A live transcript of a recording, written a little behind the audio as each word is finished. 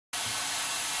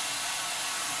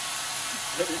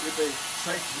with the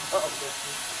safety valve.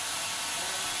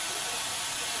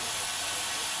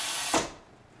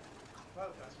 Well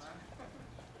done, man.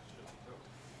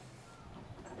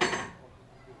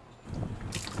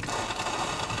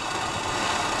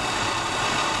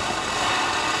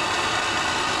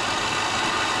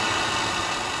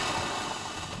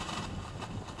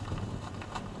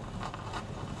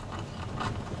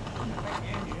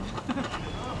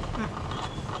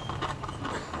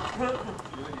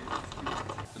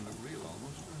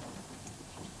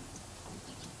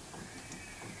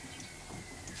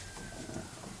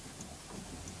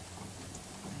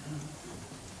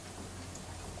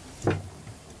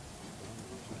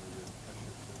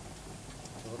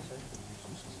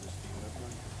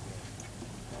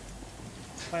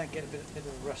 Try and get a bit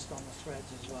of rust on the threads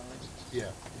as well.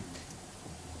 Yeah.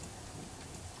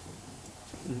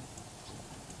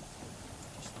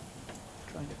 Just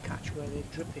trying to catch where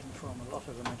they're dripping from. A lot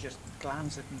of them are just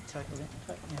glands that need tightening up.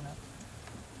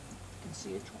 You can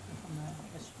see it dropping from there, I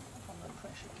guess, from the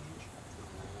pressure gauge.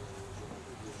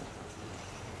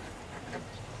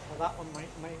 Well, that one we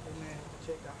may have to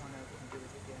take that one out and do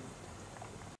it again.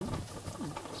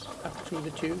 Up through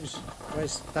the tubes,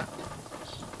 whereas that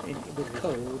with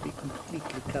coal would be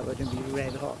completely covered and be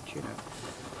red hot, you know.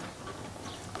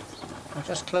 I'll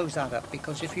just close that up,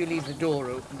 because if you leave the door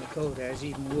open, the cold air is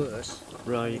even worse.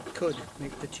 Right. It could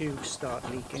make the tubes start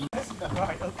leaking.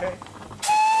 Right, okay.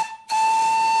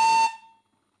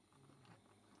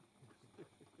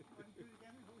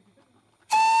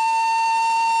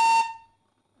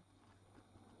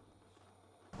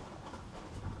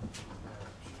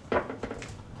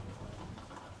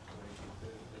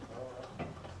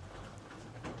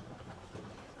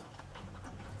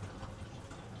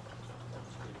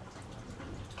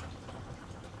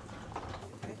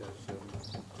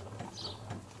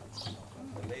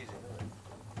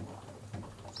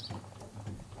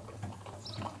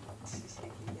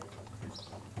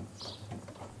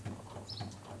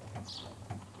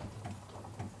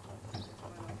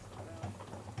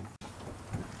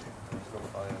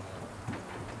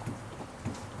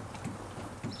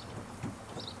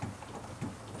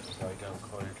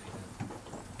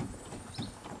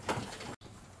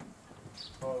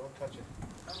 Oh, I won't touch it.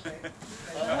 Okay.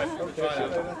 Okay.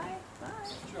 Bye.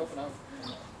 Bye.